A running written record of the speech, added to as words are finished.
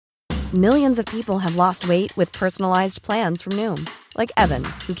Millions of people have lost weight with personalized plans from Noom. Like Evan,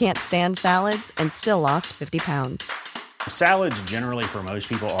 who can't stand salads and still lost 50 pounds. Salads generally for most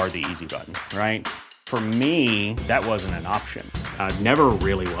people are the easy button, right? For me, that wasn't an option. I never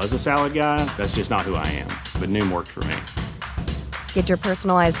really was a salad guy. That's just not who I am. But Noom worked for me. Get your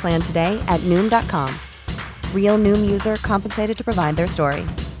personalized plan today at Noom.com. Real Noom user compensated to provide their story.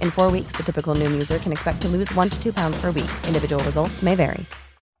 In 4 weeks, the typical Noom user can expect to lose 1 to 2 pounds per week. Individual results may vary.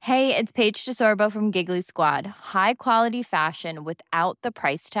 Hey, it's Paige DeSorbo from Giggly Squad. High quality fashion without the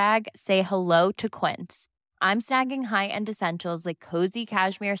price tag. Say hello to Quince. I'm snagging high-end essentials like cozy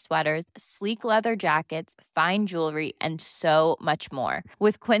cashmere sweaters, sleek leather jackets, fine jewelry, and so much more.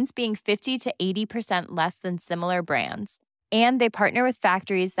 With Quince being 50 to 80% less than similar brands. And they partner with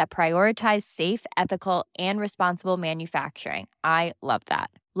factories that prioritize safe, ethical, and responsible manufacturing. I love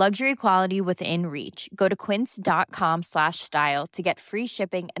that. Luxury quality within reach. Go to quince.com/style to get free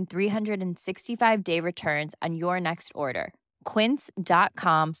shipping and 365-day returns on your next order.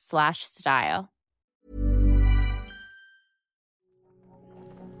 Quince.com/style.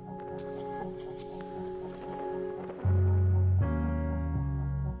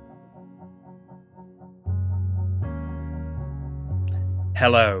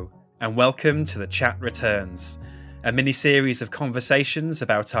 Hello, and welcome to The Chat Returns, a mini-series of conversations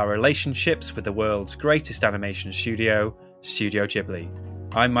about our relationships with the world's greatest animation studio, Studio Ghibli.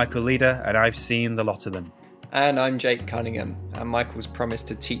 I'm Michael Leader, and I've seen the lot of them. And I'm Jake Cunningham, and Michael's promised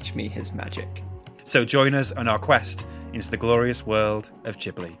to teach me his magic. So join us on our quest into the glorious world of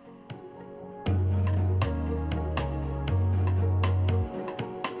Ghibli.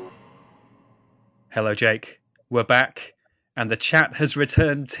 Hello, Jake. We're back. And the chat has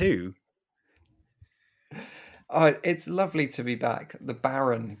returned too. Oh, it's lovely to be back. The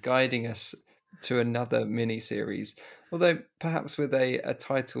Baron guiding us to another mini-series. Although perhaps with a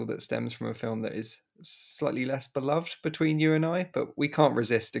title that stems from a film that is slightly less beloved between you and I, but we can't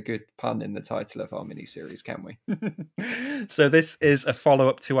resist a good pun in the title of our mini-series, can we? So this is a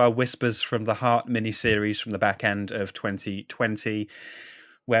follow-up to our Whispers from the Heart mini-series from the back end of 2020.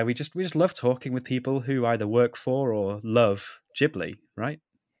 Where we just love talking with people who either work for or love Ghibli, right?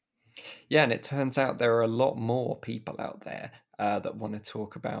 Yeah, and it turns out there are a lot more people out there that want to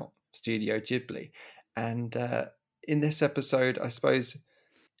talk about Studio Ghibli. And in this episode, I suppose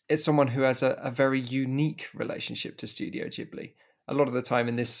it's someone who has a very unique relationship to Studio Ghibli. A lot of the time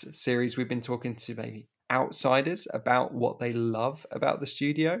in this series, we've been talking to maybe outsiders about what they love about the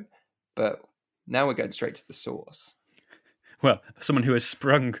studio, but now we're going straight to the source. Well, someone who has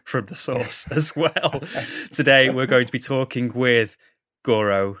sprung from the source as well. Today, we're going to be talking with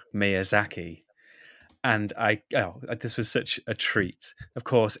Goro Miyazaki. And this was such a treat. Of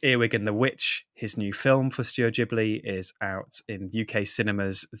course, Earwig and the Witch, his new film for Studio Ghibli, is out in UK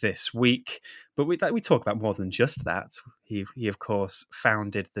cinemas this week. But we talk about more than just that. He of course,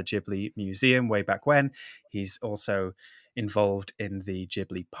 founded the Ghibli Museum way back when. He's also involved in the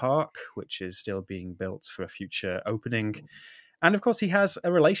Ghibli Park, which is still being built for a future opening. And of course, he has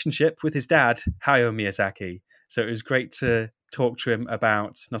a relationship with his dad, Hayao Miyazaki. So it was great to talk to him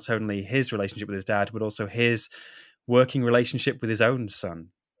about not only his relationship with his dad, but also his working relationship with his own son,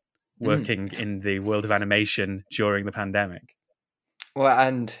 working in the world of animation during the pandemic. Well,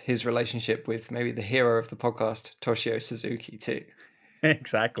 and his relationship with maybe the hero of the podcast, Toshio Suzuki, too.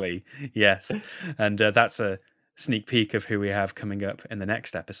 Exactly, yes. And that's a sneak peek of who we have coming up in the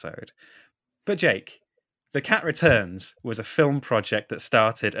next episode. But Jake, The Cat Returns was a film project that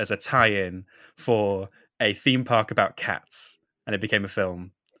started as a tie-in for a theme park about cats, and it became a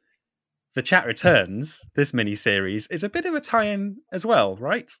film. The Chat Returns, this mini-series, is a bit of a tie-in as well,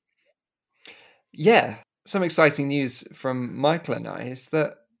 right? Yeah. Some exciting news from Michael and I is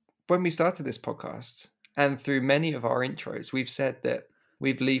that when we started this podcast, and through many of our intros, we've said that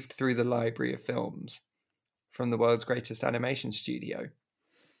we've leafed through the library of films from the world's greatest animation studio.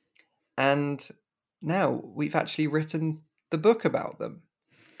 And now we've actually written the book about them.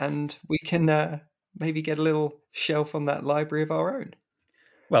 And we can maybe get a little shelf on that library of our own.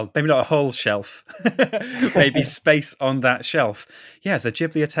 Well, maybe not a whole shelf. Maybe space on that shelf. Yeah, the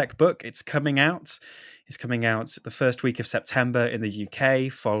Ghibliotheque book, it's coming out. It's coming out the first week of September in the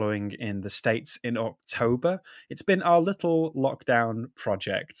UK, following in the States in October. It's been our little lockdown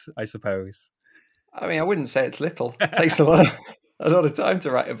project, I suppose. I mean, I wouldn't say it's little. It takes a lot of time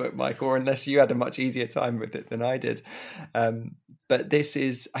to write a book, Michael, unless you had a much easier time with it than I did. But this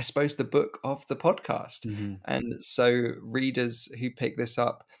is, I suppose, the book of the podcast. Mm-hmm. And so readers who pick this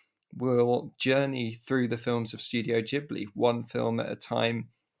up will journey through the films of Studio Ghibli, one film at a time,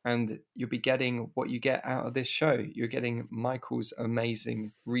 and you'll be getting what you get out of this show. You're getting Michael's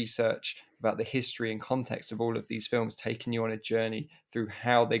amazing research about the history and context of all of these films, taking you on a journey through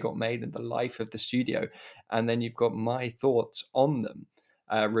how they got made and the life of the studio. And then you've got my thoughts on them,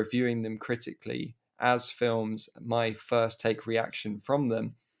 reviewing them critically as films, my first take reaction from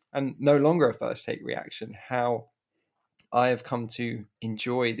them, and no longer a first take reaction, how I have come to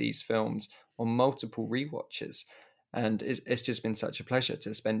enjoy these films on multiple rewatches. And it's just been such a pleasure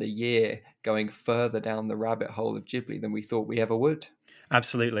to spend a year going further down the rabbit hole of Ghibli than we thought we ever would.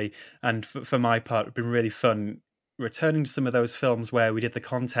 Absolutely. And for my part, it's been really fun returning to some of those films where we did the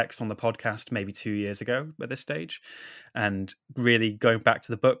context on the podcast maybe 2 years ago at this stage, and really going back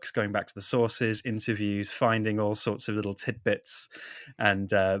to the books, going back to the sources, interviews, finding all sorts of little tidbits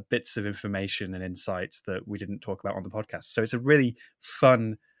and bits of information and insights that we didn't talk about on the podcast. So it's a really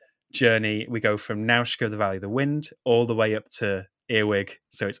fun journey. We go from Nausicaa, the Valley of the Wind, all the way up to Earwig,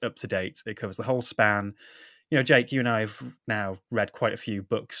 so it's up to date. It covers the whole span. You know, Jake, you and I have now read quite a few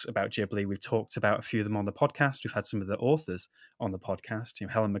books about Ghibli. We've talked about a few of them on the podcast. We've had some of the authors on the podcast. You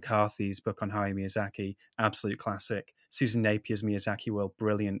know, Helen McCarthy's book on Hayao Miyazaki, absolute classic. Susan Napier's Miyazaki World,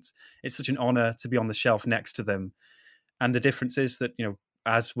 brilliant. It's such an honor to be on the shelf next to them. And the difference is that, you know,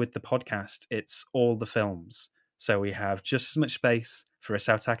 as with the podcast, it's all the films. So we have just as much space for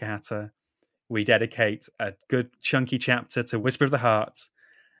Isao Takahata. We dedicate a good chunky chapter to Whisper of the Heart.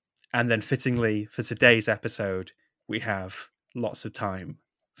 And then fittingly for today's episode, we have lots of time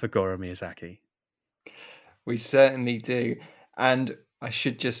for Goro Miyazaki. We certainly do. And I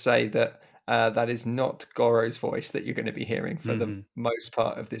should just say that that is not Goro's voice that you're going to be hearing for the most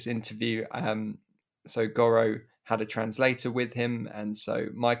part of this interview. So Goro had a translator with him. And so,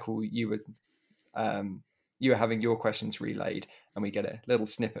 Michael, you were having your questions relayed, and we get a little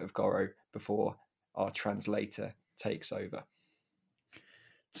snippet of Goro before our translator takes over.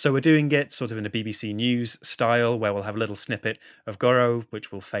 So we're doing it sort of in a BBC News style, where we'll have a little snippet of Goro,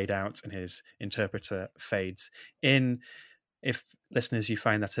 which will fade out and his interpreter fades in. If listeners, you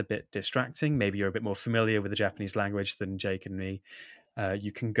find that a bit distracting, maybe you're a bit more familiar with the Japanese language than Jake and me,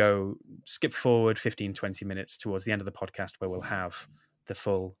 you can skip forward 15, 20 minutes towards the end of the podcast, where we'll have the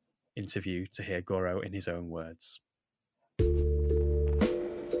full interview to hear Goro in his own words.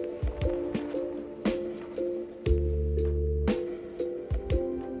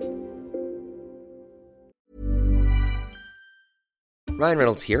 Ryan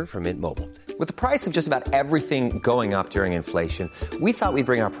Reynolds here from Mint Mobile. With the price of just about everything going up during inflation, we thought we'd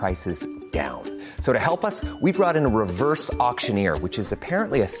bring our prices down. So to help us, we brought in a reverse auctioneer, which is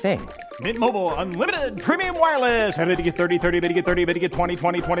apparently a thing. Mint Mobile Unlimited Premium Wireless. How to get 30, 30, bit to get 30, bit to get 20,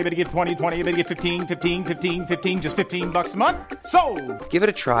 20, 20, bit to get 20, 20, bit to get 15, 15, 15, 15, just $15 a month? Sold! Give it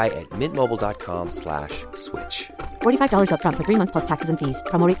a try at mintmobile.com/switch. $45 up front for 3 months plus taxes and fees.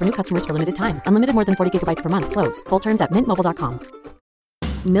 Promo rate for new customers for limited time. Unlimited more than 40 gigabytes per month. Slows full terms at mintmobile.com.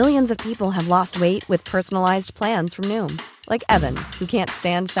 Millions of people have lost weight with personalized plans from Noom, like Evan, who can't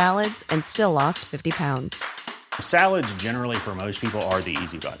stand salads and still lost 50 pounds. Salads generally for most people are the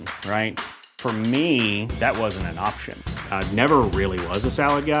easy button, right? For me, that wasn't an option. I never really was a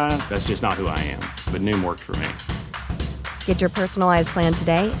salad guy. That's just not who I am. But Noom worked for me. Get your personalized plan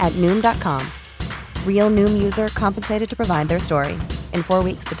today at Noom.com. Real Noom user compensated to provide their story. In 4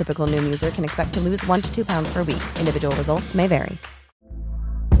 weeks, the typical Noom user can expect to lose 1 to 2 pounds per week. Individual results may vary.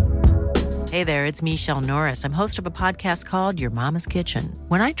 Hey there, it's Michelle Norris. I'm host of a podcast called Your Mama's Kitchen.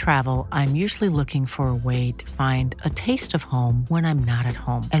 When I travel, I'm usually looking for a way to find a taste of home when I'm not at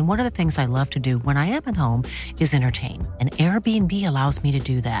home. And one of the things I love to do when I am at home is entertain. And Airbnb allows me to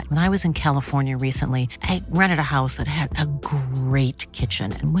do that. When I was in California recently, I rented a house that had a great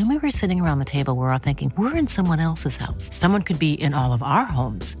kitchen. And when we were sitting around the table, we were all thinking, we're in someone else's house. Someone could be in all of our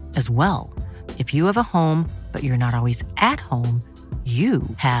homes as well. If you have a home, but you're not always at home, you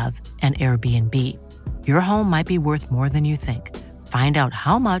have an Airbnb. Your home might be worth more than you think. Find out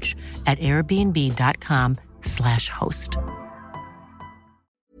how much at airbnb.com/host.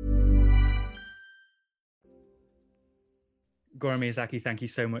 Goro Miyazaki, thank you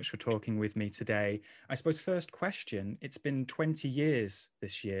so much for talking with me today. I suppose first question, it's been 20 years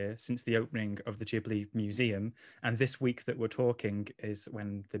this year since the opening of the Ghibli Museum, and this week that we're talking is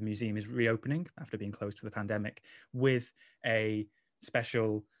when the museum is reopening after being closed for the pandemic with a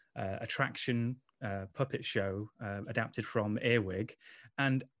special attraction puppet show adapted from Earwig.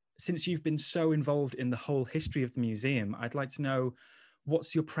 And since you've been so involved in the whole history of the museum, I'd like to know,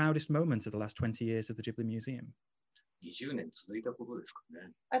 what's your proudest moment of the last 20 years of the Ghibli Museum? I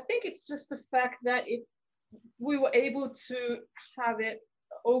think it's just the fact that we were able to have it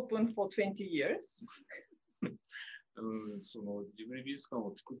open for 20 years. So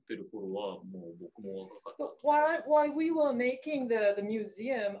while we were making the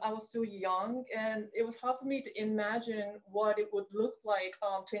museum, I was still young, and it was hard for me to imagine what it would look like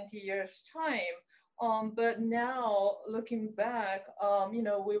 20 years time. But now looking back,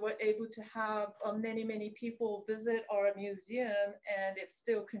 we were able to have many people visit our museum, and it's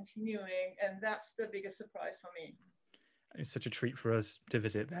still continuing, and that's the biggest surprise for me. It's such a treat for us to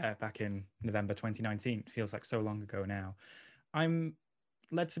visit there back in November 2019. It feels like so long ago now. I'm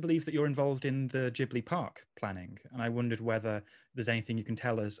led to believe that you're involved in the Ghibli Park planning, and I wondered whether there's anything you can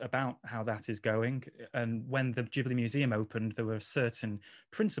tell us about how that is going. And when the Ghibli Museum opened, there were certain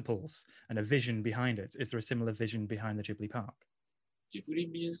principles and a vision behind it. Is there a similar vision behind the Ghibli Park?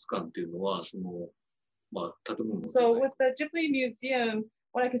 So with the Ghibli Museum,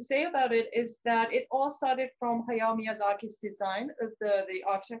 what I can say about it is that it all started from Hayao Miyazaki's design of the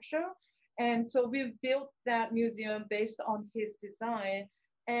architecture. And so we built that museum based on his design.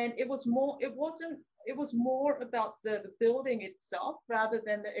 And it was more about the building itself rather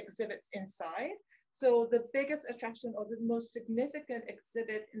than the exhibits inside. So the biggest attraction or the most significant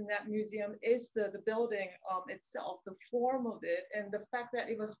exhibit in that museum is the building itself, the form of it, and the fact that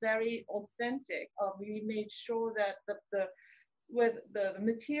it was very authentic. We made sure that with the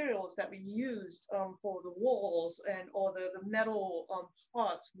materials that we used for the walls or the metal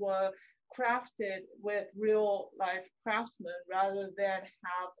parts were crafted with real life craftsmen rather than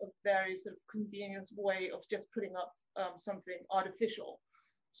have a very sort of convenient way of just putting up something artificial.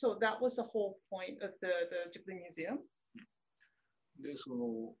 So that was the whole point of the Ghibli Museum.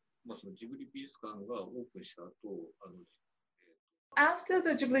 After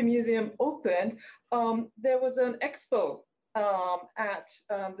the Ghibli Museum opened, there was an expo at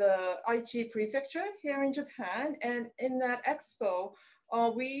the Aichi Prefecture here in Japan. And in that expo,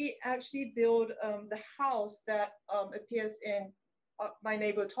 we actually built the house that appears in My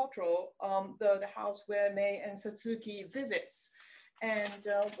Neighbor Totoro, the house where Mei and Satsuki visits. And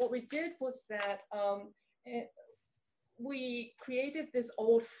what we did was that we created this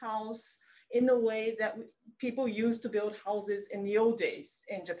old house in a way that people used to build houses in the old days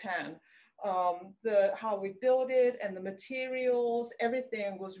in Japan. How we built it and the materials,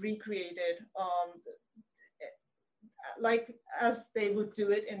 everything was recreated like as they would do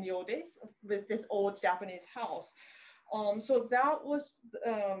it in the old days with this old Japanese house. So that was,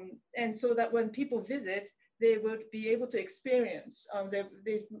 and so that when people visit, they would be able to experience,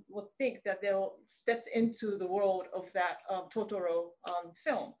 they would think that they'll step into the world of that Totoro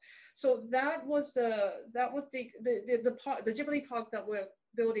film. So that was the Ghibli Park that we're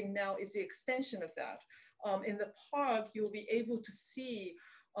building now is the extension of that. In the park, you'll be able to see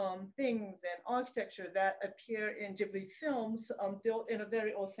things and architecture that appear in Ghibli films, built in a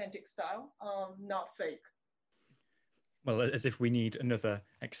very authentic style, not fake. Well, as if we need another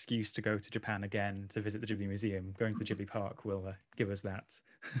excuse to go to Japan again to visit the Ghibli Museum, going to the Ghibli Park will give us that.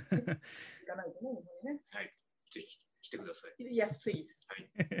 Yes, please.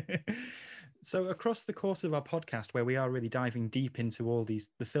 So across the course of our podcast, where we are really diving deep into all the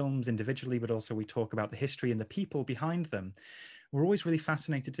films individually, but also we talk about the history and the people behind them, we're always really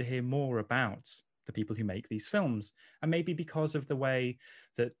fascinated to hear more about the people who make these films. And maybe because of the way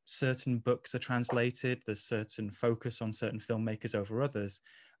that certain books are translated, there's certain focus on certain filmmakers over others,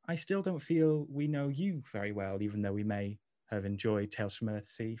 I still don't feel we know you very well, even though we may have enjoyed Tales from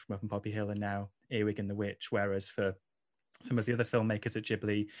Earthsea, From Up on Poppy Hill, and now Earwig and the Witch, whereas for some of the other filmmakers at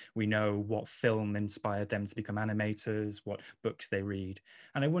Ghibli, we know what film inspired them to become animators, what books they read.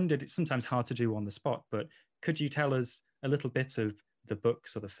 And I wondered, it's sometimes hard to do on the spot, but could you tell us a little bit of the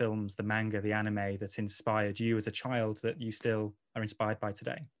books or the films, the manga, the anime that inspired you as a child that you still are inspired by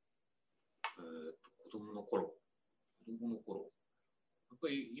today?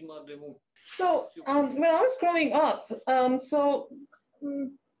 So when I was growing up,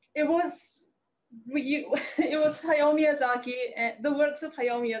 it was Hayao Miyazaki and the works of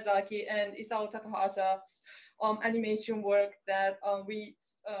Hayao Miyazaki and Isao Takahasa's animation work that we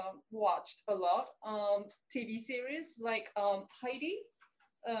watched a lot. TV series like Heidi,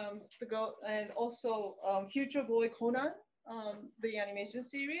 the girl, and also Future Boy Conan, the animation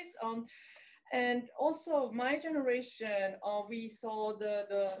series. And also my generation, we saw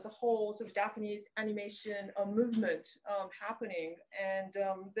the whole sort of Japanese animation movement happening, and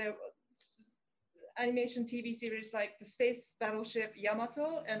there animation TV series like the space battleship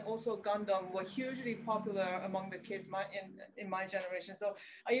Yamato and also Gundam were hugely popular among the kids in my generation. So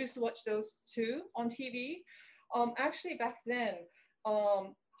I used to watch those too on TV. Actually back then,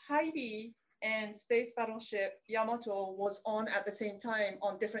 Heidi and Space Battleship Yamato was on at the same time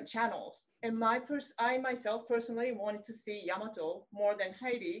on different channels. And I myself personally wanted to see Yamato more than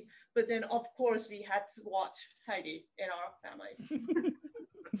Heidi, but then of course we had to watch Heidi in our families.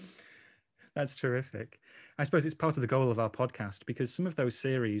 That's terrific. I suppose it's part of the goal of our podcast, because some of those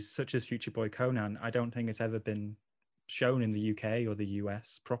series, such as Future Boy Conan, I don't think has ever been shown in the UK or the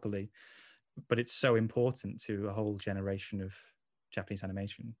US properly, but it's so important to a whole generation of Japanese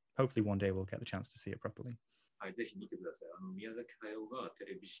animation. Hopefully one day we'll get the chance to see it properly.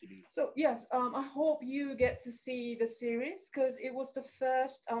 So yes, I hope you get to see the series, because it was the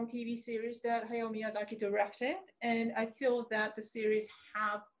first TV series that Hayao Miyazaki directed, and I feel that the series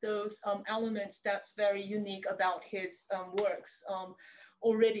have those elements that's very unique about his works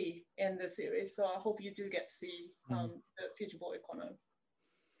already in the series. So I hope you do get to see the Future Boy Conan.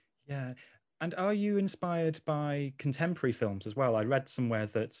 Yeah. And are you inspired by contemporary films as well? I read somewhere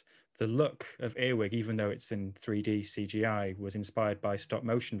that the look of Earwig, even though it's in 3D CGI, was inspired by stop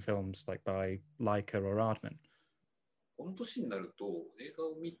motion films like by Laika or Aardman. この年になると映画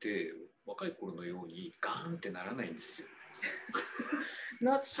を見て若い頃のようにガーンってならないんですよ。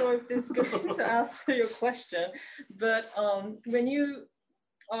Not sure if this is going to answer your question, but when you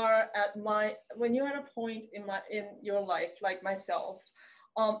are at a point in your life like myself,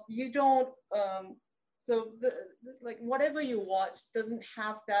 you don't so like whatever you watch doesn't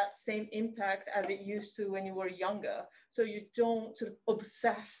have that same impact as it used to when you were younger, so you don't sort of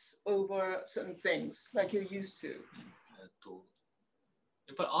obsess over certain things like you used to.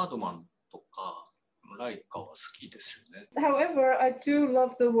 やっぱりアードマンとかライカは好きですよね。 However, I do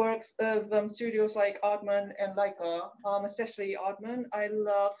love the works of studios like Aardman and Laika, especially Aardman. I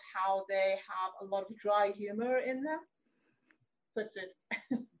love how they have a lot of dry humor in them. That's it.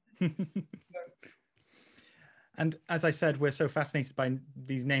 And as I said, we're so fascinated by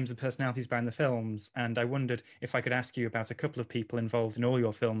these names and personalities behind the films. And I wondered if I could ask you about a couple of people involved in all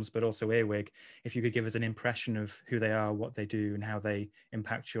your films, but also Earwig, if you could give us an impression of who they are, what they do, and how they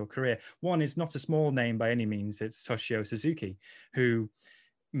impact your career. One is not a small name by any means. It's Toshio Suzuki, who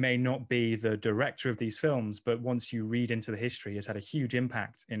may not be the director of these films, but once you read into the history, has had a huge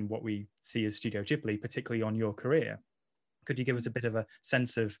impact in what we see as Studio Ghibli, particularly on your career. Could you give us a bit of a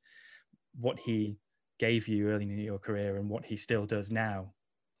sense of what he gave you early in your career and what he still does now?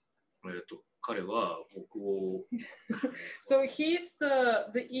 So he's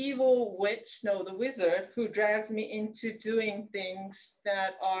the evil witch, no, the wizard who drags me into doing things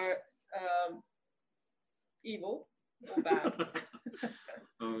that are evil or bad.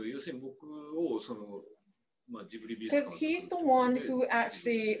 Because he's the one who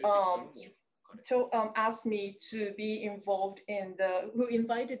actually asked me to be involved who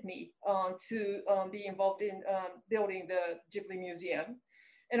invited me to be involved in building the Ghibli Museum.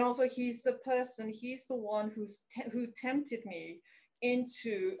 And also he's the one who tempted me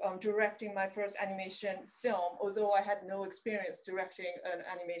into directing my first animation film, although I had no experience directing an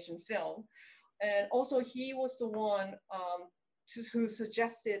animation film. And also he was the one who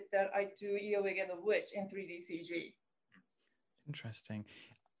suggested that I do Earwig and the Witch in 3D CG. Interesting.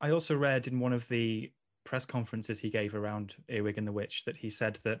 I also read in one of the press conferences he gave around Earwig and the Witch that he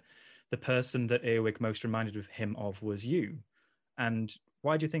said that the person that Earwig most reminded him of was you. And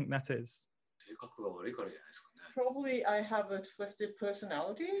why do you think that is? Probably I have a twisted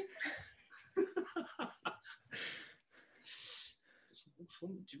personality.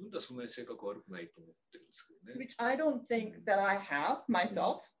 Which I don't think that I have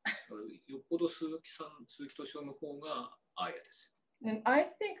myself. And I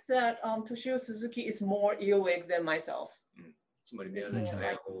think that Toshio Suzuki is more Earwig than myself.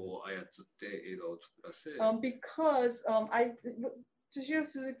 Because Toshio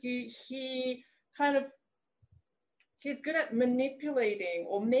Suzuki, he's good at manipulating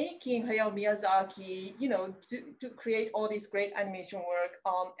or making Hayao Miyazaki, to create all these great animation work.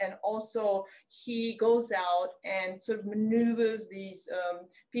 And also he goes out and sort of maneuvers these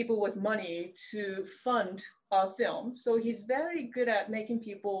people with money to fund films. So he's very good at making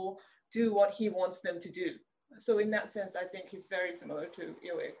people do what he wants them to do. So in that sense, I think he's very similar to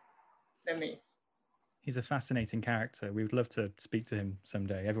Earwig than me. He's a fascinating character. We would love to speak to him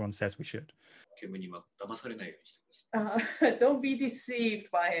someday. Everyone says we should. Don't be deceived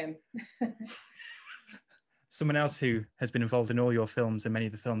by him. Someone else who has been involved in all your films and many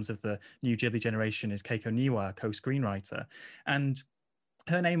of the films of the new Ghibli generation is Keiko Niwa, co-screenwriter. And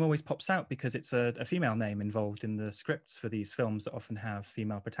her name always pops out because it's a female name involved in the scripts for these films that often have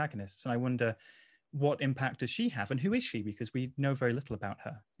female protagonists. And I wonder, what impact does she have? And who is she? Because we know very little about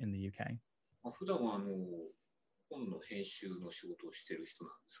her in the UK. 普段は本の編集の仕事をしている人な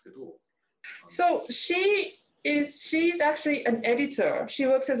んですけど、So she's actually an editor. She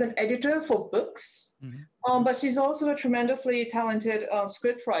works as an editor for books, but she's also a tremendously talented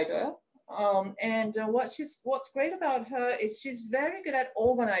scriptwriter. And what's great about her is she's very good at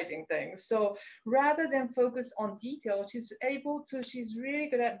organizing things. So rather than focus on detail, she's really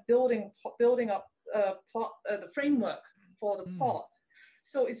good at building up the framework for the plot.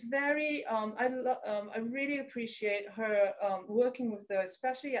 So it's very, I really appreciate her working with her,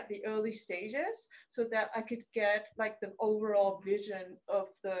 especially at the early stages, so that I could get like the overall vision of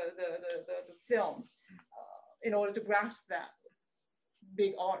the film in order to grasp that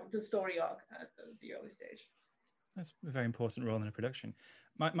big arc, the story arc at the early stage. That's a very important role in a production.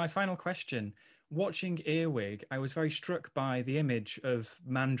 My final question, watching Earwig, I was very struck by the image of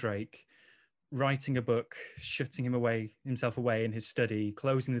Mandrake writing a book, shutting himself away in his study,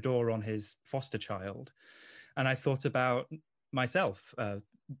 closing the door on his foster child. And I thought about myself and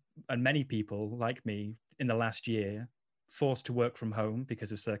many people like me in the last year, forced to work from home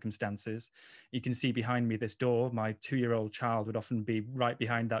because of circumstances. You can see behind me this door. My 2-year-old child would often be right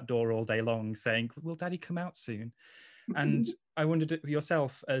behind that door all day long saying, "Will Daddy come out soon?" And I wondered if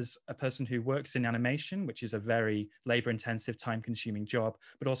yourself, as a person who works in animation, which is a very labor-intensive, time-consuming job,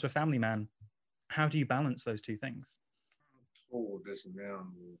 but also a family man, how do you balance those two things? そうですね。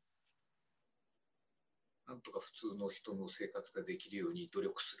なんとか普通の人の生活ができるように努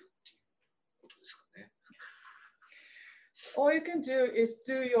力するっていうことですかね。All you can do is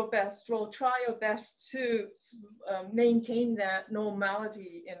do your best, or try your best to maintain that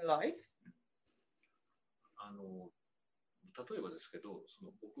normality in life. 例えばですけど、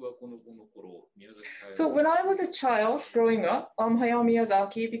僕はこの頃、宮崎駿。So when I was a child growing up, Hayao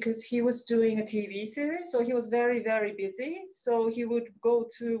Miyazaki, because he was doing a TV series, so he was very, very busy. So he would go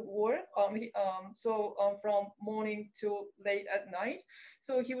to work, from morning till late at night.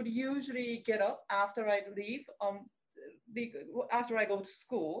 So he would usually get up after I leave, after I go to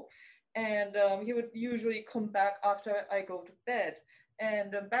school, and he would usually come back after I go to bed.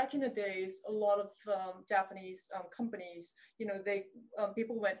 And back in the days, a lot of Japanese companies,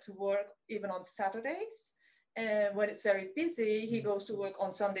 people went to work even on Saturdays. And when it's very busy, he goes to work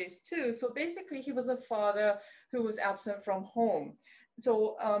on Sundays too. So basically, he was a father who was absent from home.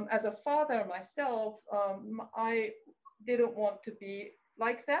 So as a father myself, I didn't want to be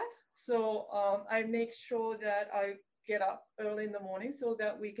like that. So I make sure that I get up early in the morning so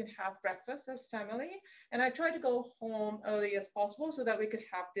that we can have breakfast as family. And I try to go home early as possible so that we could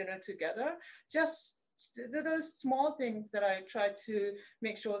have dinner together. Just those small things that I try to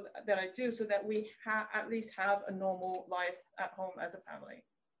make sure that I do so that we at least have a normal life at home as a family.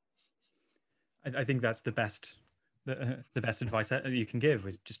 I think that's the best advice that you can give,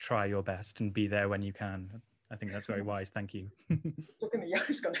 is just try your best and be there when you can. I think that's very wise. Thank you.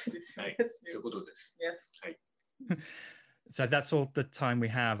 Yes. So that's all the time we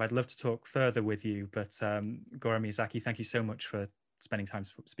have. I'd love to talk further with you, but Goro Miyazaki, thank you so much for spending time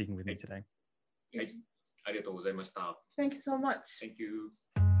speaking with me today. はい、ありがとうございました。Thank you so much. Thank you.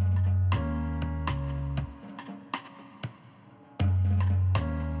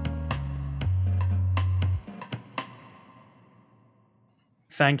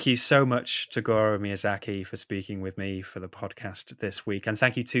 Thank you so much to Goro Miyazaki for speaking with me for the podcast this week. And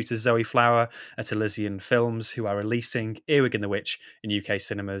thank you too to Zoe Flower at Elysian Films, who are releasing Earwig and the Witch in UK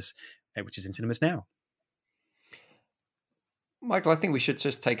cinemas, which is in cinemas now. Michael, I think we should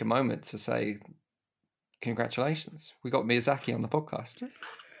just take a moment to say congratulations. We got Miyazaki on the podcast.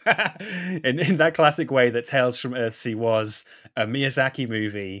 in that classic way that Tales from Earthsea was a Miyazaki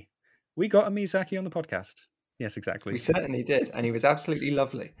movie, we got a Miyazaki on the podcast. Yes, exactly. We certainly did, and he was absolutely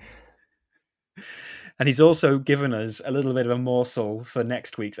lovely. And he's also given us a little bit of a morsel for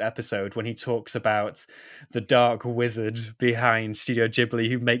next week's episode when he talks about the dark wizard behind Studio Ghibli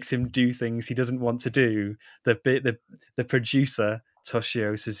who makes him do things he doesn't want to do, the producer,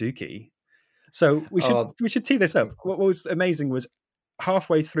 Toshio Suzuki. So we should tee this up. What was amazing was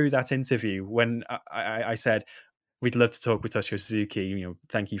halfway through that interview when I said, we'd love to talk with Toshio Suzuki.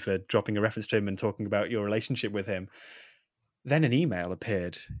 Thank you for dropping a reference to him and talking about your relationship with him. Then an email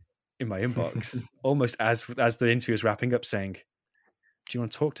appeared in my inbox, almost as the interview was wrapping up, saying, "Do you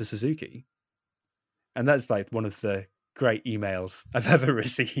want to talk to Suzuki?" And that's like one of the great emails I've ever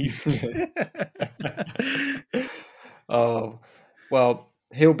received. Oh, well,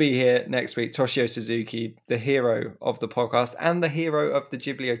 he'll be here next week. Toshio Suzuki, the hero of the podcast and the hero of the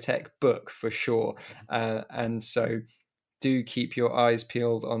Ghibliotheque book for sure. And so do keep your eyes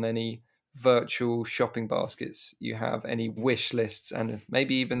peeled on any virtual shopping baskets you have, any wish lists, and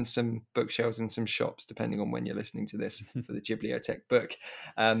maybe even some bookshelves in some shops, depending on when you're listening to this, for the Ghibliotheque book.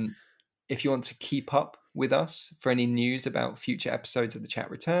 If you want to keep up with us for any news about future episodes of The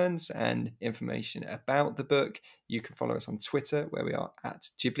Chat Returns and information about the book, you can follow us on Twitter, where we are at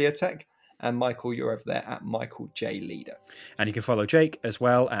Ghibliotech. And Michael, you're over there at Michael J. Leader. And you can follow Jake as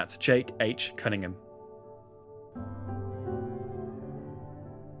well at Jake H. Cunningham.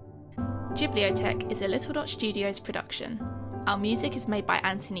 Ghibliotech is a Little Dot Studios production. Our music is made by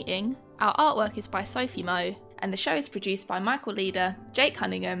Anthony Ng, our artwork is by Sophie Moe, and the show is produced by Michael Leader, Jake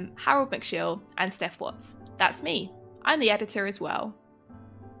Cunningham, Harold McShill, and Steph Watts. That's me. I'm the editor as well.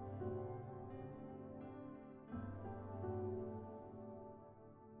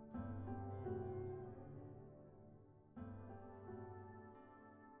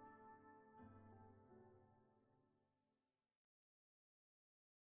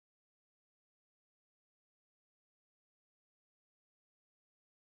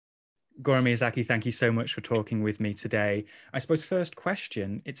 Goro Miyazaki, thank you so much for talking with me today. I suppose first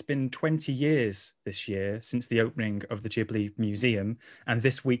question, it's been 20 years this year since the opening of the Ghibli Museum, and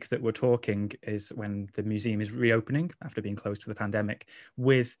this week that we're talking is when the museum is reopening after being closed for the pandemic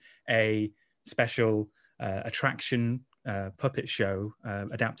with a special attraction puppet show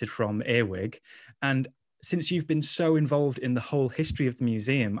adapted from Earwig. And since you've been so involved in the whole history of the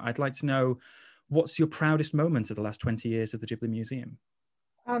museum, I'd like to know, what's your proudest moment of the last 20 years of the Ghibli Museum?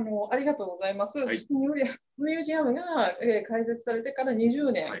 ありがとうございます。ミュージアムが、開設されてから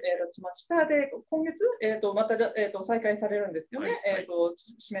20年、経ちました。で、今月、また、再開されるんですよね。閉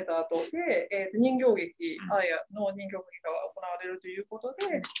めた後で、人形劇、アーヤの人形劇が行われるということ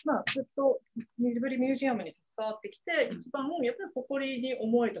で、ずっとジブリミュージアムに携わってきて、一番やっぱり誇りに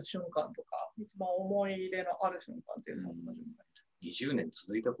思えた瞬間とか、一番思い入れのある瞬間っていうのを20年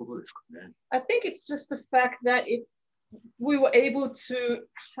続いたことですかね。I think it's just the fact that we were able to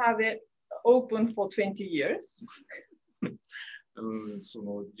have it open for 20 years. そ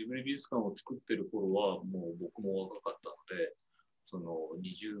のジブリ美術館を作ってる頃はもう僕も若かったので、その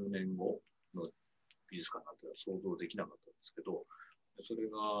20年後の美術館なんて想像できなかったんですけど、それ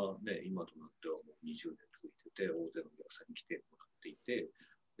がね、今となってはもう20年続いてて、大勢のお客さんに来てもらっていて、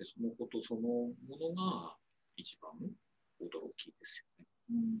でそのことそのものが一番驚きです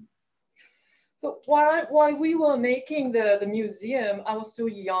よね。So while we were making the museum, I was still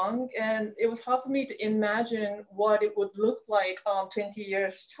young, and it was hard for me to imagine what it would look like 20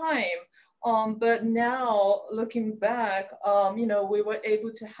 years time. But now, looking back, we were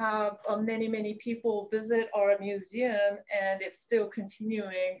able to have many people visit our museum, and it's still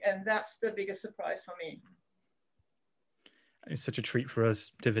continuing, and that's the biggest surprise for me. It was such a treat for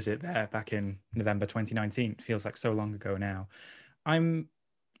us to visit there back in November 2019. It feels like so long ago now. I'm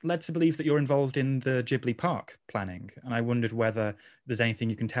led to believe that you're involved in the Ghibli Park planning, and I wondered whether there's anything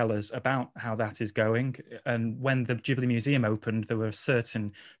you can tell us about how that is going. And when the Ghibli Museum opened, there were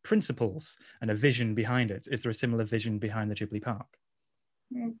certain principles and a vision behind it. Is there a similar vision behind the Ghibli Park?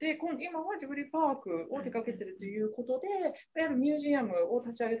 で、今はジブリパークを手掛けているということで、いわゆるミュージアムを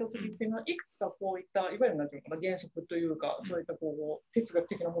立ち上げた時っていうのは、いくつかこういった、いわゆるなんていうのかな、原則というか、そういったこう哲学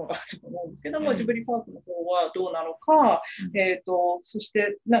的なものがあると思うんですけども、ジブリパークの方はどうなのか、そし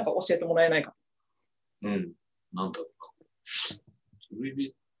てなんか教えてもらえないか。なんだろうな。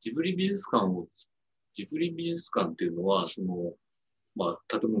ジブリ美術館っていうのは、その、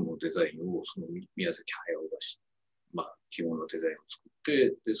建物のデザインを、その宮崎駿がして、基本のデザインを作っ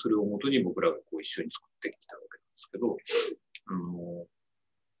て、で、それをもとに僕らがこう一緒に作ってきたわけなんですけど、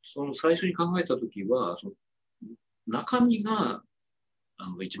その最初に考えたときは、その中身が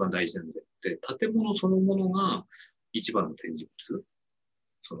一番大事なんで、建物そのものが一番の展示物。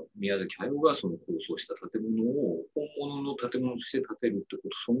その宮崎駿がその構想した建物を本物の建物として建てるってこと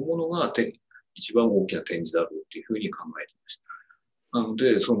そのものが一番大きな展示だろうっていうふうに考えてました。なの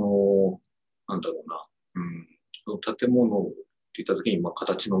で、なんだろうな、その建物って言ったときに、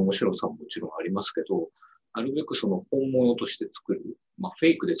形の面白さももちろんありますけど、なるべくその本物として作る、フェ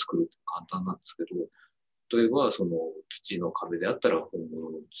イクで作るって簡単なんですけど、例えばその土の壁であったら本物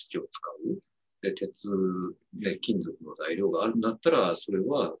の土を使う。で、金属の材料があるんだったら、それ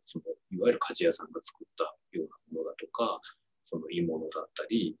は、いわゆる鍛冶屋さんが作ったようなものだとか、その鋳物だった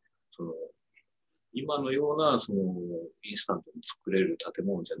り、今のような、インスタントに作れる建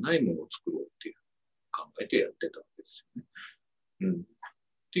物じゃないものを作ろうっていう考えてやってたわけですよね。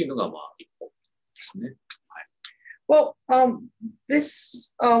っていうのが、一個ですね。はい。Well,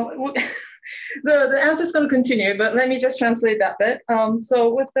 this the answer is going to continue, but let me just translate that bit.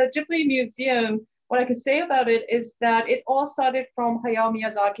 So with the Ghibli Museum, what I can say about it is that it all started from Hayao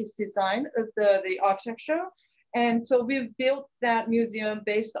Miyazaki's design of the architecture, and so we've built that museum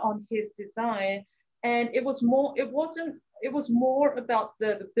based on his design. And it wasn't it was more about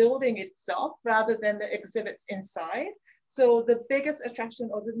the building itself rather than the exhibits inside. So the biggest attraction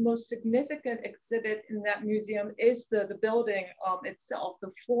or the most significant exhibit in that museum is the building itself,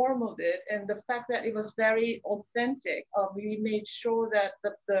 the form of it, and the fact that it was very authentic. We made sure that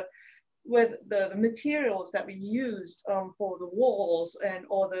with the materials that we used for the walls and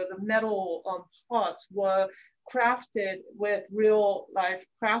or the metal parts were crafted with real life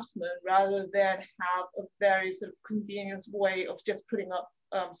craftsmen rather than have a very sort of convenient way of just putting up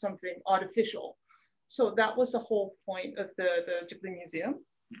something artificial. So that was the whole point of the Ghibli Museum.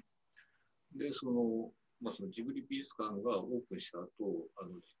 で、そのジブリ美術館がオープンした後、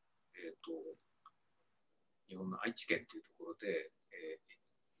日本の愛知県というところで、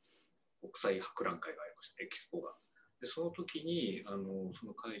国際博覧会がありました、エキスポが。で、その時にそ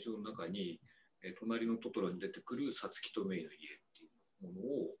の会場の中に、隣のトトロに出てくるサツキとメイの家っていうもの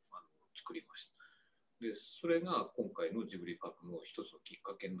を作りました。で、それが今回のジブリパークの一つのきっ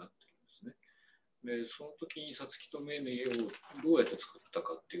かけになっているんですね。で、その時にサツキとメイの家をどうやって作った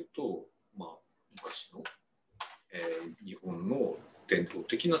かっていうと、昔の、日本の伝統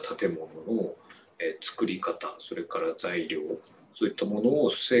的な建物の、作り方、それから材料、そういったものを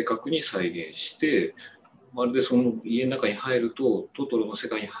正確に再現して、まるでその家の中に入るとトトロの世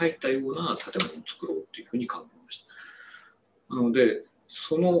界に入ったような建物を作ろうっていうふうに考えました。なので、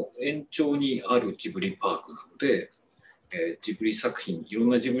その延長にあるジブリパークなので、ジブリ作品、いろん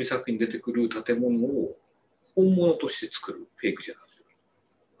なジブリ作品に出てくる建物を本物として作る、フェイクじゃなくて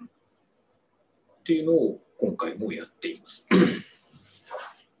っていうのを今回もやっています。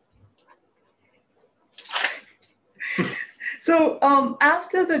So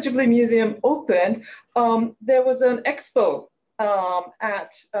after the Ghibli Museum opened, there was an expo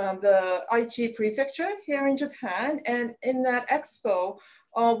at the Aichi Prefecture here in Japan, and in that expo,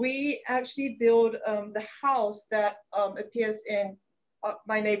 we actually built the house that appears in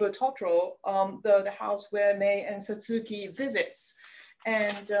My Neighbor Totoro, the house where Mei and Satsuki visits.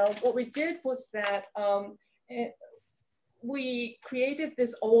 And what we did was that we created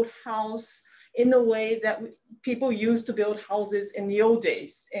this old house in the way that people used to build houses in the old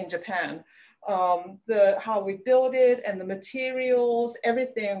days in Japan. How we built it and the materials,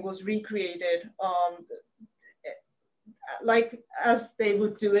 everything was recreated like as they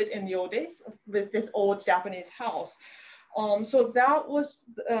would do it in the old days with this old Japanese house. So that was,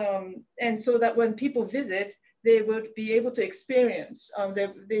 and so that when people visit, they would be able to experience,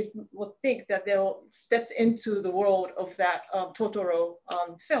 they would think that they'll step into the world of that Totoro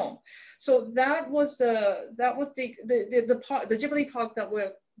film. So that was the Ghibli Park that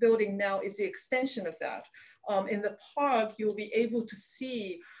we're building now is the extension of that. In the park, you'll be able to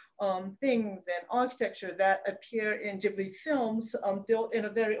see things and architecture that appear in Ghibli films built in a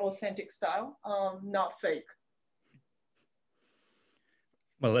very authentic style, not fake.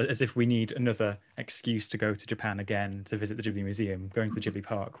 Well, as if we need another excuse to go to Japan again to visit the Ghibli Museum, going to the Ghibli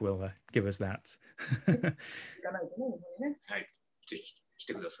Park will give us that.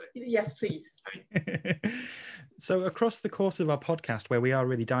 Yes, please. So across the course of our podcast, where we are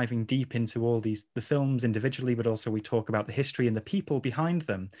really diving deep into all the films individually, but also we talk about the history and the people behind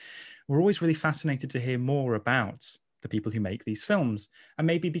them, we're always really fascinated to hear more about the people who make these films. And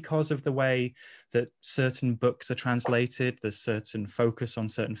maybe because of the way that certain books are translated, there's certain focus on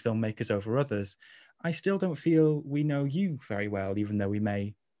certain filmmakers over others, I still don't feel we know you very well, even though we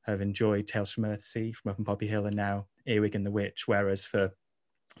may have enjoyed Tales from Earthsea, From Up on Poppy Hill, and now Earwig and the Witch, whereas for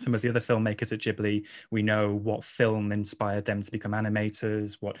some of the other filmmakers at Ghibli, we know what film inspired them to become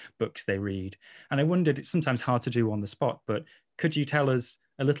animators, what books they read. And I wondered, it's sometimes hard to do on the spot, but could you tell us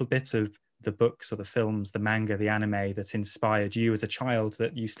a little bit of the books or the films, the manga, the anime that inspired you as a child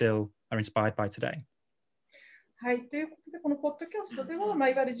that you still are inspired by today? はい、ということで、このポッドキャストでは、いわ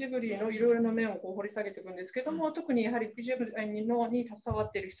ゆるジブリのいろいろな面を掘り下げていくんですけども、特にやはりジブリに携わ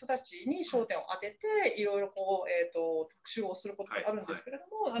っている人たちに焦点を当てて、いろいろ特集をすることがあるんですけれど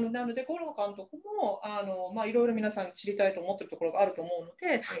も、なので、五郎監督もいろいろ皆さん知りたいと思っているところがあると思うの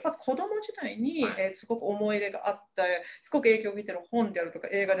で、まず子供時代に、すごく思い入れがあって、すごく影響を受けている本であるとか、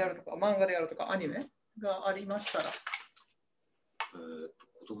映画であるとか、漫画であるとか、アニメがありましたら。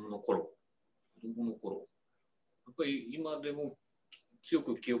子供の頃。やっぱり今でも強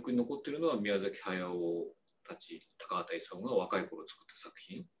く記憶に残っているのは宮崎駿たち、高畑勲が若い頃作った作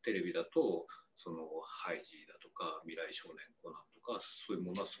品、テレビだとそのハイジだとか未来少年コナンとかそういう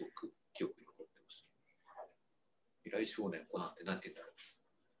ものはすごく記憶に残っています。未来少年コナンって何て言うん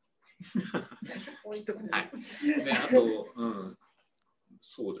だろう。はい。であと、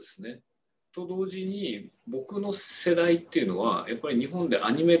そうですね。と同時に僕の世代っていうのはやっぱり日本で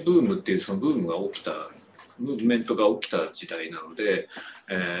アニメブームっていうそのブームが起きたムーブメントが起きた時代なので、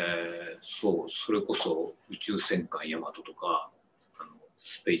それこそ宇宙戦艦ヤマトとか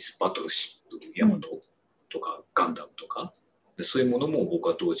スペースバトルシップヤマトとか、ガンダムとかでそういうものも僕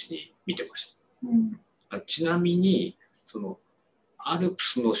は同時に見てました、ちなみにそのアルプ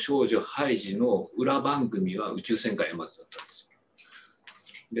スの少女ハイジの裏番組は宇宙戦艦ヤマトだったんですよ。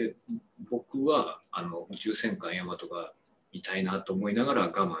で僕は宇宙戦艦ヤマトが見たいなと思いながら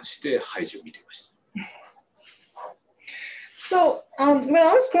我慢してハイジを見てました。So when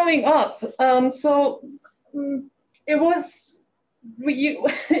I was growing up, it was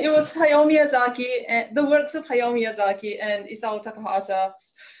Hayao Miyazaki and the works of Hayao Miyazaki and Isao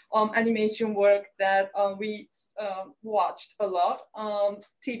Takahata's animation work that we watched a lot.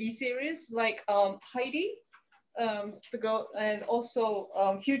 TV series like Heidi, the girl, and also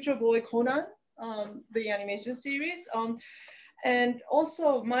Future Boy Conan, the animation series. And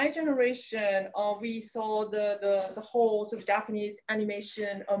also my generation, we saw the whole sort of Japanese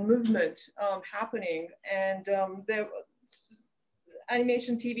animation movement happening, and there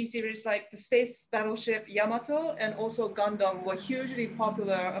animation TV series like the Space Battleship Yamato and also Gundam were hugely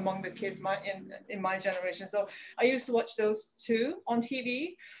popular among the kids in my generation. So I used to watch those two on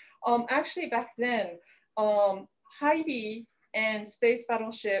TV. Actually back then, Heidi and Space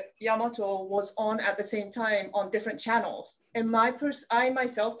Battleship Yamato was on at the same time on different channels. And I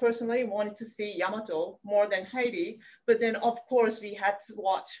myself personally wanted to see Yamato more than Heidi, but then of course we had to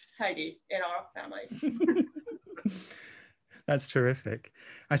watch Heidi in our families. That's terrific.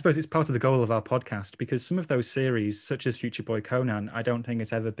 I suppose it's part of the goal of our podcast because some of those series, such as Future Boy Conan, I don't think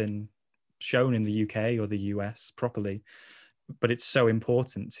has ever been shown in the UK or the US properly, but it's so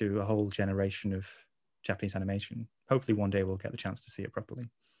important to a whole generation of Japanese animation. Hopefully one day we'll get the chance to see it properly.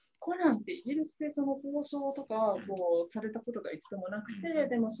 コナンってイギリスでその放送とかこうされたことが一度もなくて、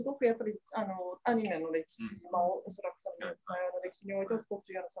でもすごくやっぱりアニメの歴史、おそらくその歴史においてはすごく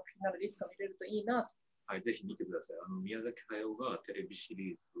重要な作品なのでいつか見れるといいな。はい、ぜひ見てください。宮崎駿がテレビシ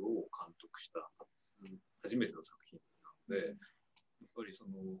リーズを監督した初めての作品なので、やっぱりそ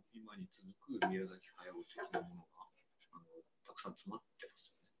の今に続く宮崎駿的なものがたくさん詰まってま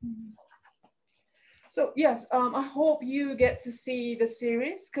すよね。So yes, I hope you get to see the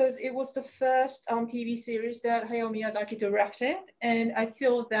series because it was the first TV series that Hayao Miyazaki directed, and I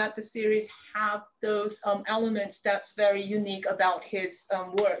feel that the series have those elements that's very unique about his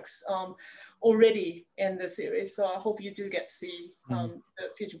works already in the series. So I hope you do get to see the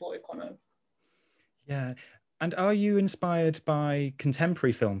Future Boy Conan. Yeah. And are you inspired by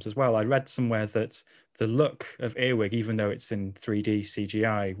contemporary films as well? I read somewhere that the look of Earwig, even though it's in 3D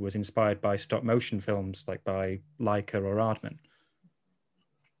CGI, was inspired by stop motion films like by Laika or Aardman.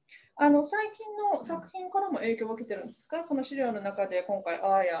 最近の作品からも影響を受けてるんですか？その資料の中で今回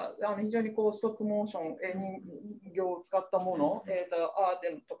非常にこうストップモーション人形を使ったもの、アーデ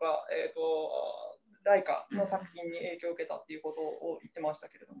ンとかライカの作品に影響を受けたっていうことを言ってました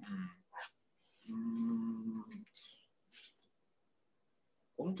けれども。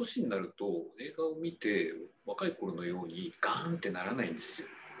この年になると映画を見て若い頃のようにガーンってならないんですよ。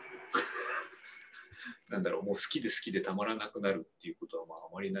なんだろう、もう好きでたまらなくなるっていうことは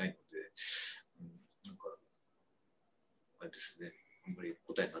あまりないので、なんかあれですね、あんまり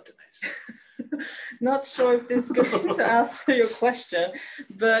答えになってないですね。Not sure if this is going to answer your question,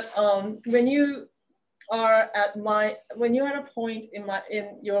 but when you're at a point in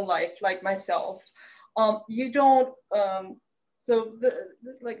your life like myself, you don't so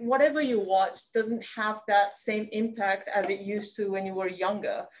like whatever you watch doesn't have that same impact as it used to when you were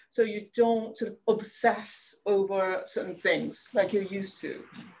younger. So you don't sort of obsess over certain things like you used to.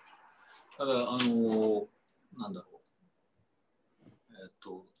 ただなんだろ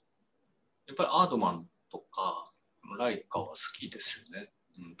う、やっぱりアードマンとかライカは好きですよね。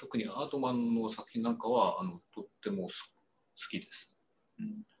特にアートマンの作品なんかはとっても好きです。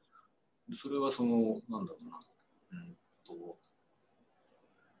それはそのなんだろうな、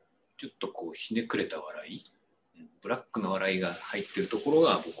ちょっとこうひねくれた笑い、ブラックの笑いが入っているところ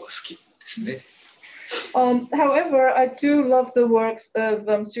が僕は好きですね。However, I do love the works of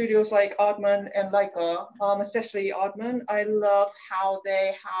studios like Aardman and Laika, especially Aardman. I love how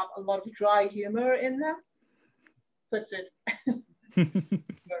they have a lot of dry humor in them. That's it.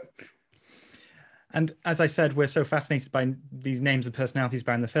 And as I said, we're so fascinated by these names and personalities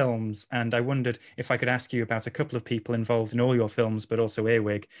behind the films. And I wondered if I could ask you about a couple of people involved in all your films, but also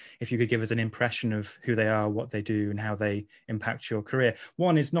Earwig, if you could give us an impression of who they are, what they do, and how they impact your career.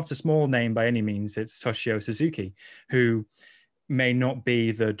 One is not a small name by any means. It's Toshio Suzuki, who may not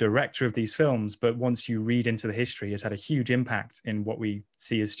be the director of these films, but once you read into the history, has had a huge impact in what we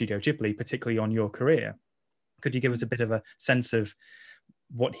see as Studio Ghibli, particularly on your career. Could you give us a bit of a sense of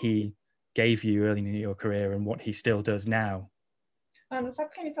what he gave you early in your career and what he still does now?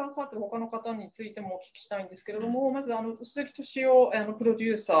 作品に携わっている他の方についてもお聞きしたいんですけれども、まず鈴木敏夫プロデ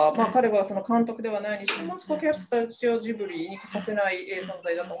ューサー、彼はその監督ではないにしても、スタジオジブリに欠かせない存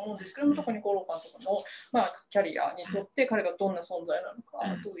在だと思うんですけれども、特に五郎監督のキャリアにとって彼がどんな存在なのか、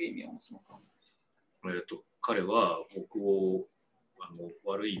どういう意味を持つのか。彼は僕を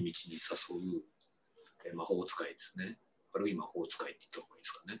悪い道に誘う魔法使いですね。悪い魔法使いって言った方がいいで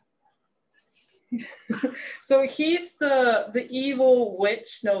すかね。So he's the evil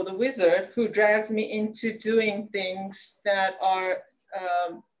witch, no, the wizard who drags me into doing things that are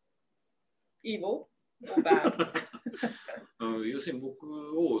evil or bad. 要するに僕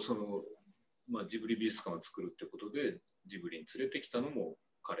をジブリ美術館を作るってことでジブリに連れてきたのも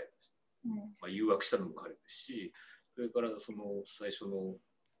彼です。誘惑したのも彼ですし、それから最初の、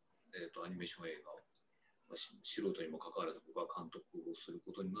アニメーション映画を、素人にもかかわらず僕は監督をする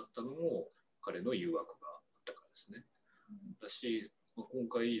ことになったのも彼の誘惑があったからですね。だし、今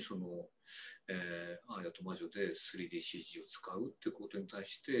回アーヤと魔女で 3DCG を使うってことに対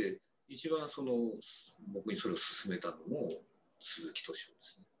して一番僕にそれを勧めたのも鈴木敏夫で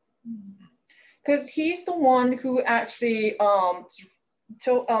すね。Because he's the one who actually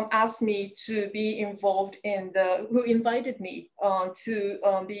asked me to be involved who invited me to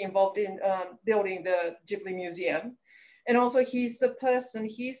be involved in building the Ghibli Museum. And also he's the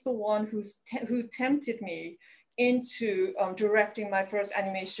one who tempted me into directing my first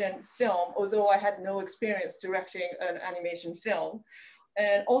animation film, although I had no experience directing an animation film.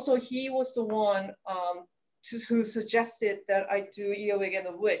 And also he was the one who suggested that I do Earwig and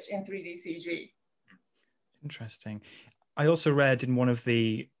the Witch in 3D CG. Interesting. I also read in one of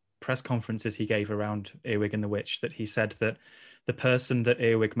the press conferences he gave around Earwig and the Witch that he said that the person that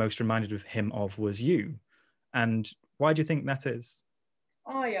Earwig most reminded him of was you. And why do you think that is?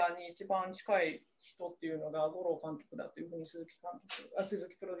 アーヤに一番近い人っていうのが五郎監督だというふうに鈴木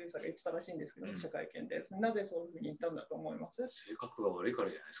プロデューサーが言ってたらしいんですけど、記者会見で。なぜそういうふうに言ったんだと思います？性格が悪いから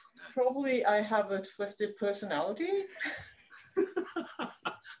じゃないですかね。Probably I have a twisted personality.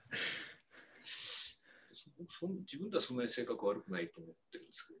 自分ではそんなに性格悪くないと思ってるん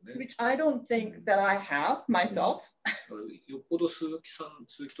ですけどね。Which I don't think that I have myself. よっぽど鈴木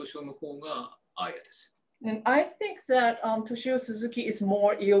敏夫の方がアーヤです。And I think that Toshio Suzuki is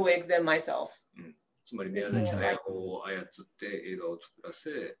more Earwig than myself. つまり宮崎駿を操って映画を作ら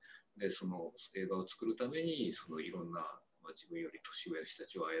せ、でその映画を作るためにいろんな、自分より年上の人た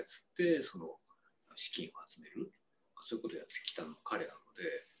ちを操って資金を集める、そういうことをやってきたのが彼なの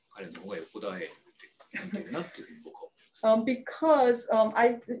で、彼の方がよっぽどアーヤに似てるなっていうふうに僕は思います。Because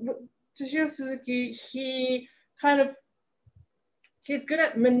Toshio Suzuki, he's good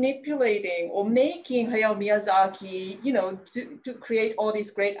at manipulating or making Hayao Miyazaki, to create all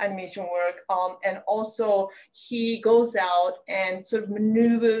these great animation work. And also he goes out and sort of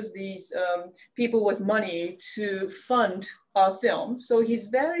maneuvers these people with money to fund films. So he's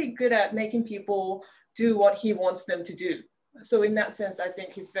very good at making people do what he wants them to do. So in that sense, I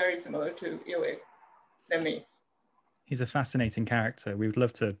think he's very similar to Earwig than me. He's a fascinating character. We would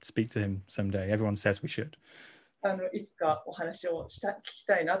love to speak to him someday. Everyone says we should. いつかお話を聞き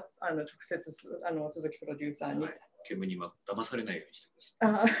たいな、直接鈴木プロデューサーに。煙に騙されないようにしてく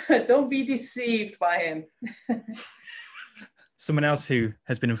ださい。Don't be deceived by him. Someone else who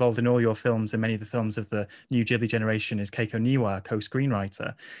has been involved in all your films and many of the films of the new Ghibli generation is Keiko Niwa,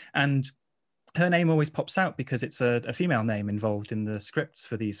 co-screenwriter. And her name always pops out because it's a female name involved in the scripts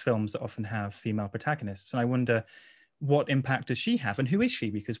for these films that often have female protagonists. And I wonder, what impact does she have? And who is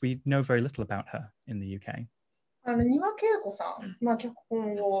she? Because we know very little about her in the UK. 丹羽恵子さん、脚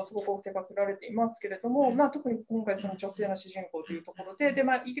本をすごく手掛けられていますけれども、特に今回その女性の主人公というところで、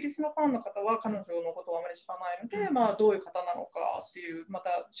イギリスのファンの方は彼女のことをあまり知らないので、どういう方なのかっていう、ま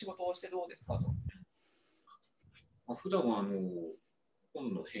た仕事をしてどうですかと。普段は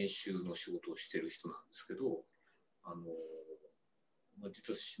本の編集の仕事をしている人なんですけど、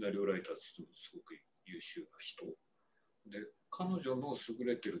実はシナリオライターとしてもすごく優秀な人で、彼女の優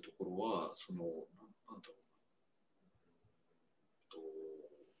れているところはなんだろう、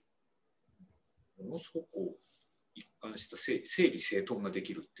ものすごく一貫した整理整頓がで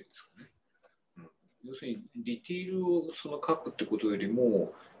きるっていうんですかね。要するにディティールを書くってことより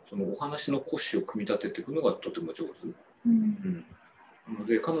もお話の骨子を組み立てていくのがとても上手。なの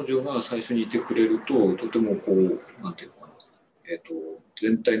で彼女が最初にいてくれるととてもなんていうのかな、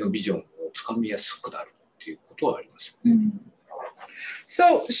全体のビジョンをつかみやすくなるっていうことはありますよね。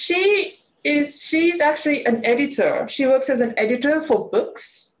So she she's actually an editor. She works as an editor for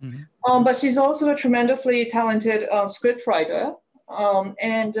books, but she's also a tremendously talented scriptwriter.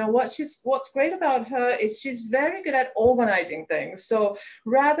 And what's great about her is she's very good at organizing things. So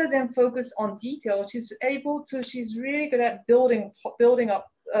rather than focus on detail, she's really good at building up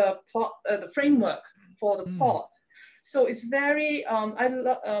the framework for the plot. So it's very,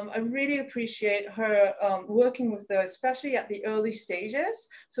 I really appreciate her working with her, especially at the early stages,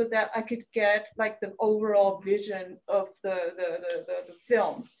 so that I could get like the overall vision of the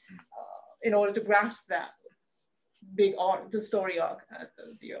film in order to grasp that big arc, the story arc at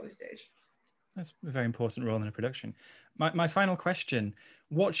the early stage. That's a very important role in a production. My final question,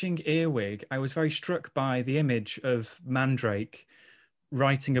 watching Earwig, I was very struck by the image of Mandrake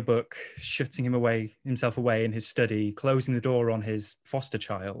writing a book, shutting himself away in his study, closing the door on his foster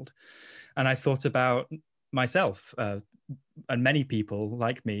child. And I thought about myself and many people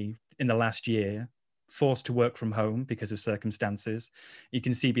like me in the last year, forced to work from home because of circumstances. You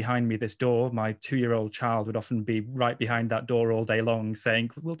can see behind me this door. My 2-year-old child would often be right behind that door all day long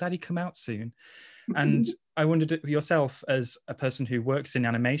saying, will Daddy come out soon? And I wondered if yourself, as a person who works in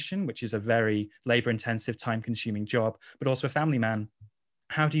animation, which is a very labor-intensive, time-consuming job, but also a family man,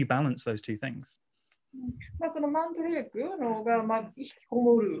 how do you balance those two things? そのマンドレークのが、引きこ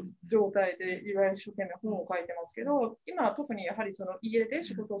もる状態でいわゆる一生懸命本を書いてますけど、今は特にやはりその家で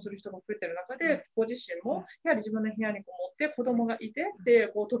仕事をする人が増えている中で、ご自身もやはり自分の部屋にこもって子供がいて、で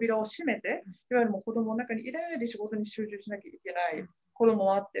こう扉を閉めて、いわゆるもう子供の中にいないで仕事に集中しなきゃいけない子供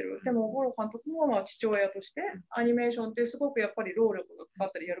は合ってる。でもゴロ監督も父親としてアニメーションってすごくやっぱり労力がかか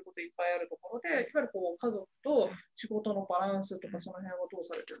ったりやることいっぱいあるところで、いわゆるこう家族と仕事のバランスとかその辺はどう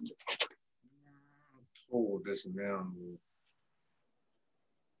されてるんですか？そうですね。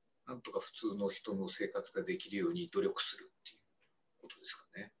なんとか普通の人の生活ができるように努力するっていうことですか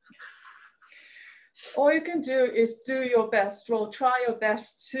ね。All you can do is do your best, or try your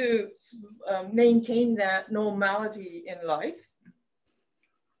best to maintain that normality in life.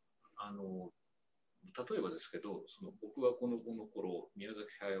 例えばですけど、僕がこの頃、宮崎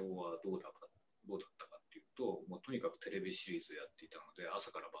駿はどうだったかっていうと、もうとにかくテレビシリーズをやっていたので、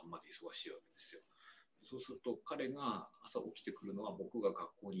朝から晩まで忙しいわけですよ。そうすると彼が朝起きてくるのは僕が学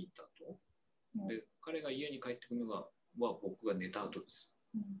校に行った後、で彼が家に帰ってくるのは僕が寝た後です。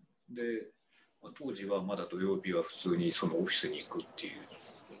で、当時はまだ土曜日は普通にそのオフィスに行くっていう、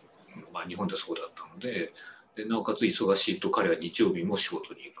日本ではそうだったので、なおかつ忙しいと彼は日曜日も仕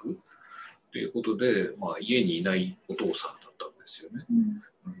事に行くということで、家にいないお父さんだったんですよね。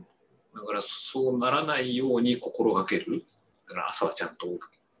だからそうならないように心がける。だから朝はちゃんと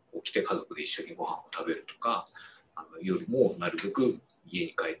起きて家族で一緒にご飯を食べるとか、夜もなるべく家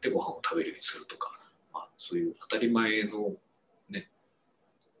に帰ってご飯を食べるようにするとか、そういう当たり前のね、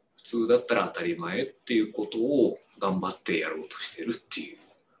普通だったら当たり前っていうことを頑張ってやろうとしてるっていう、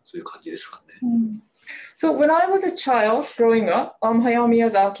そういう感じですかね。So when I was a child growing up, Hayao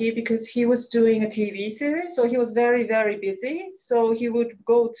Miyazaki, because he was doing a TV series, so he was very, very busy. So he would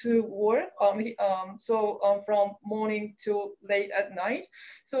go to work, from morning till late at night.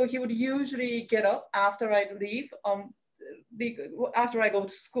 So he would usually get up after I leave, after I go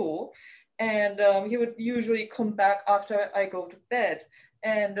to school, and he would usually come back after I go to bed.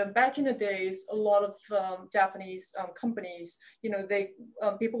 And back in the days, a lot of Japanese companies,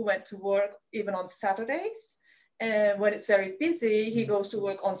 people went to work even on Saturdays. And when it's very busy, he goes to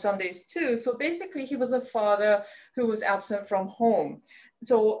work on Sundays too. So basically, he was a father who was absent from home.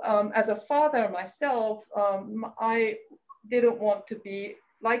 So as a father myself, I didn't want to be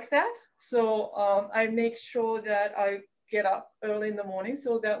like that. So I make sure that I get up early in the morning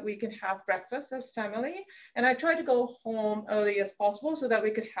so that we can have breakfast as family. And I try to go home early as possible so that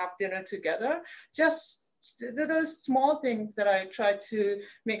we could have dinner together. Just those small things that I try to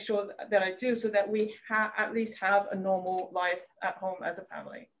make sure that I do so that we at least have a normal life at home as a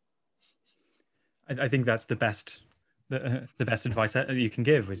family. I think that's the best advice that you can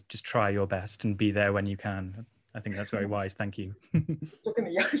give, is just try your best and be there when you can. I think that's very wise. Thank you.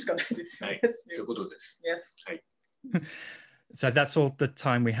 Yes. So that's all the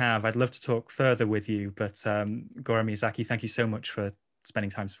time we have. I'd love to talk further with you, but Goro Miyazaki, thank you so much for spending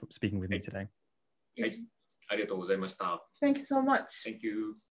time speaking with me today. Thank you so much. Thank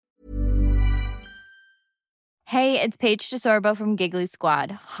you. Hey, it's Paige DeSorbo from Giggly Squad.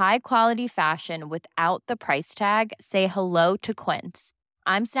 High quality fashion without the price tag. Say hello to Quince.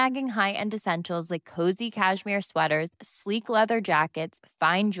 I'm snagging high-end essentials like cozy cashmere sweaters, sleek leather jackets,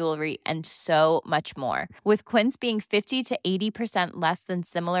 fine jewelry, and so much more. With Quince being 50 to 80% less than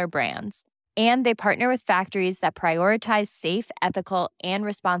similar brands. And they partner with factories that prioritize safe, ethical, and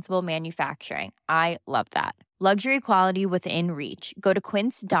responsible manufacturing. I love that. Luxury quality within reach. Go to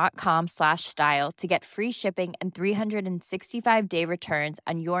quince.com/style to get free shipping and 365-day returns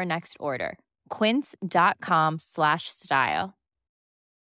on your next order. Quince.com/style.